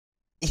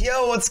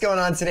Yo, what's going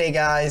on today,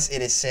 guys? It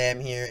is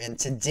Sam here, and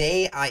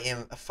today I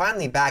am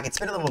finally back. It's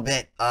been a little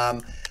bit.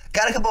 Got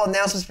a couple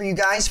announcements for you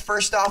guys.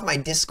 First off, my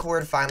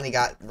Discord finally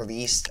got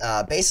released.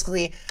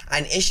 Basically, I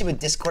had an issue with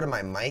Discord and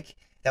my mic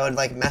that would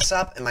like mess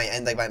up, and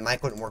my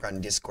mic wouldn't work on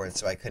Discord,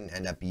 so I couldn't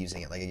end up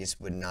using it. Like it just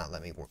would not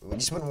let me. It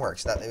just wouldn't work.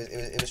 So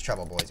it was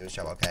trouble, boys. It was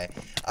trouble. Okay.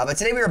 But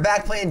today we were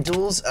back playing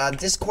duels.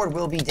 Discord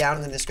will be down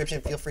in the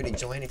description. Feel free to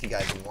join if you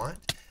guys want.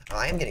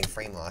 I am getting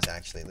frame loss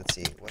actually. Let's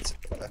see.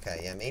 Okay?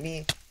 Yeah,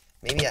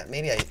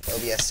 maybe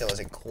OBS still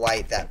isn't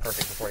quite that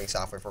perfect recording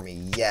software for me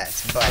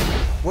yet, but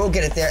we'll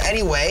get it there.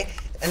 Anyway,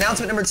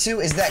 announcement number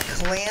 2 is that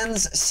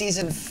Clans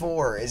Season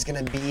 4 is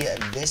going to be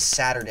this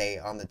Saturday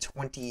on the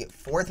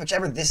 24th,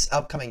 whichever this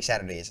upcoming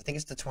Saturday is. I think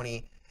it's the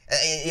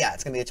yeah,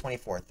 it's going to be the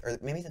 24th, or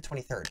maybe the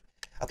 23rd.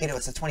 Okay, no,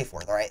 it's the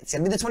 24th, alright? It's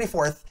going to be the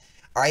 24th,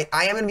 alright?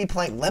 I am going to be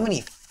playing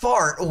Lemony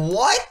Fart.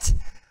 What?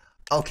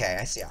 Okay,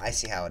 I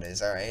see how it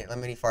is. All right,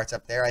 Lemony Fart's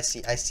up there. I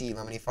see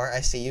Lemony Fart.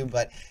 I see you.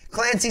 But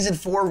Clan Season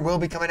 4 will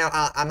be coming out.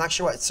 I'm not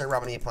sure what server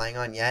I'm gonna be playing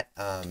on yet.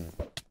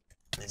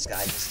 This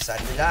guy just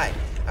decided to die.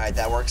 All right,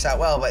 that works out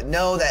well. But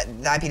know that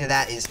the IP to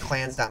that is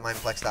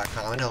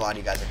clans.mineplex.com. I know a lot of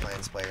you guys are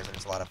Clans players, and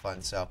it's a lot of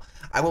fun. So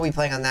I will be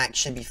playing on that.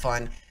 Should be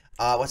fun.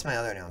 What's my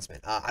other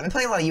announcement? I've been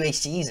playing a lot of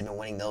UHCs and been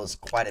winning those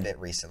quite a bit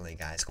recently,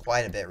 guys.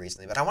 Quite a bit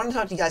recently. But I want to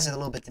talk to you guys a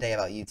little bit today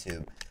about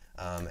YouTube.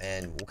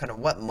 And kind of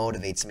what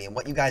motivates me and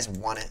what you guys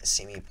want to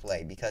see me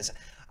play, because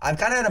I'm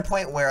kind of at a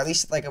point where, at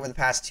least like over the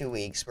past 2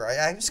 weeks, where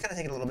I'm just kind of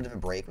taking a little bit of a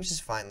break, which is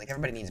fine. Like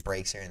everybody needs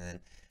breaks here and then.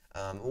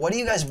 What do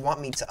you guys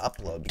want me to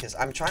upload? Because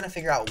I'm trying to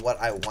figure out what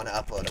I want to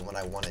upload and what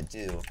I want to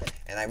do,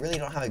 and I really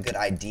don't have a good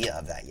idea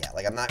of that yet.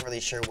 Like I'm not really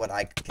sure what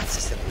I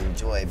consistently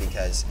enjoy,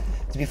 because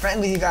to be frank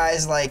with you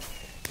guys, like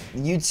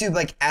YouTube,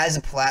 like as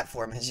a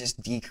platform, has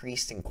just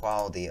decreased in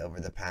quality over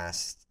the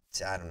past,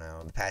 I don't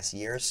know, the past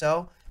year or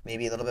so.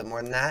 Maybe a little bit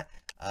more than that.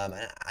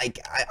 And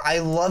I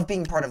love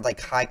being part of like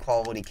high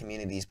quality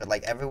communities, but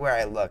like everywhere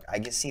I look, I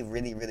just see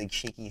really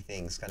cheeky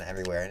things kind of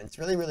everywhere, and it's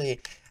really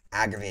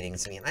aggravating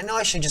to me. And I know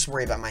I should just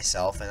worry about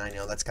myself, and I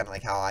know that's kind of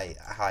like how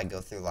I go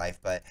through life,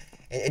 but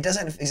it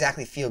doesn't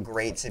exactly feel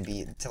great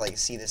to like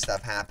see this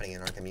stuff happening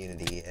in our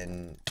community.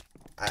 And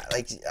I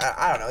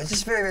don't know, it's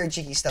just very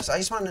cheeky stuff. So I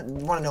just want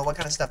to know what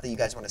kind of stuff that you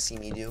guys want to see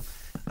me do.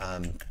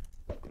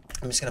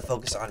 I'm just gonna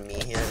focus on me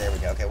here. There we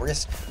go. Okay, we're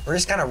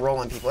just kind of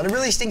rolling people, and it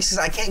really stinks because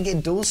I can't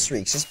get dual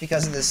streaks just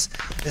because of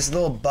this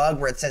little bug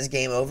where it says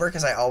game over.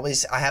 Because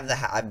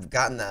I've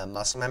gotten the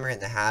muscle memory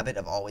and the habit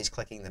of always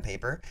clicking the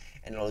paper,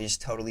 and it'll just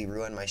totally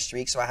ruin my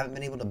streak. So I haven't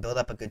been able to build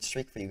up a good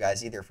streak for you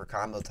guys either for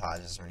combo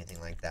tages or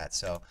anything like that.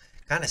 So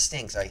kind of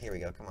stinks. All right, here we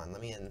go. Come on,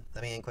 let me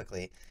in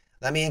quickly.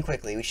 Let me in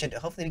quickly. We should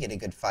hopefully get a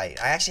good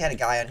fight. I actually had a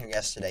guy on here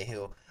yesterday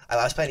who. I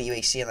was playing a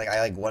UHC and like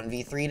I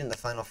 1v3'd in the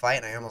final fight,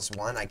 and I almost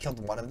won. I killed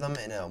one of them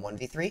in a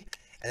 1v3, and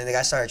then the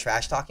guy started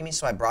trash talking me,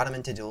 so I brought him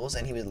into duels,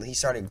 and he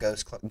started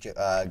ghost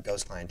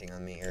clienting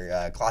on me,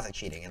 or closet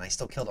cheating, and I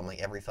still killed him like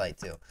every fight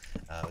too.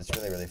 It was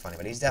really funny,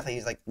 but he's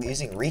like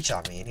using reach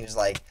on me, and he was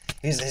like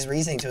his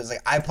reasoning to it was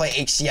like I play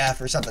HCF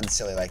or something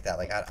silly like that.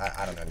 Like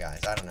I don't know,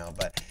 guys, I don't know,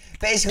 but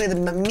basically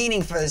the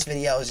meaning for this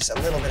video is just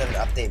a little bit of an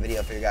update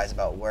video for you guys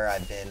about where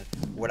I've been,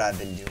 what I've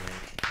been doing.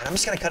 And I'm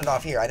just going to cut it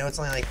off here. I know it's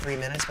only like 3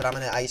 minutes, but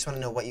I just want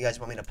to know what you guys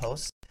want me to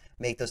post,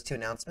 make those 2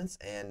 announcements,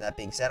 and that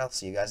being said, I'll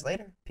see you guys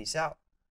later. Peace out.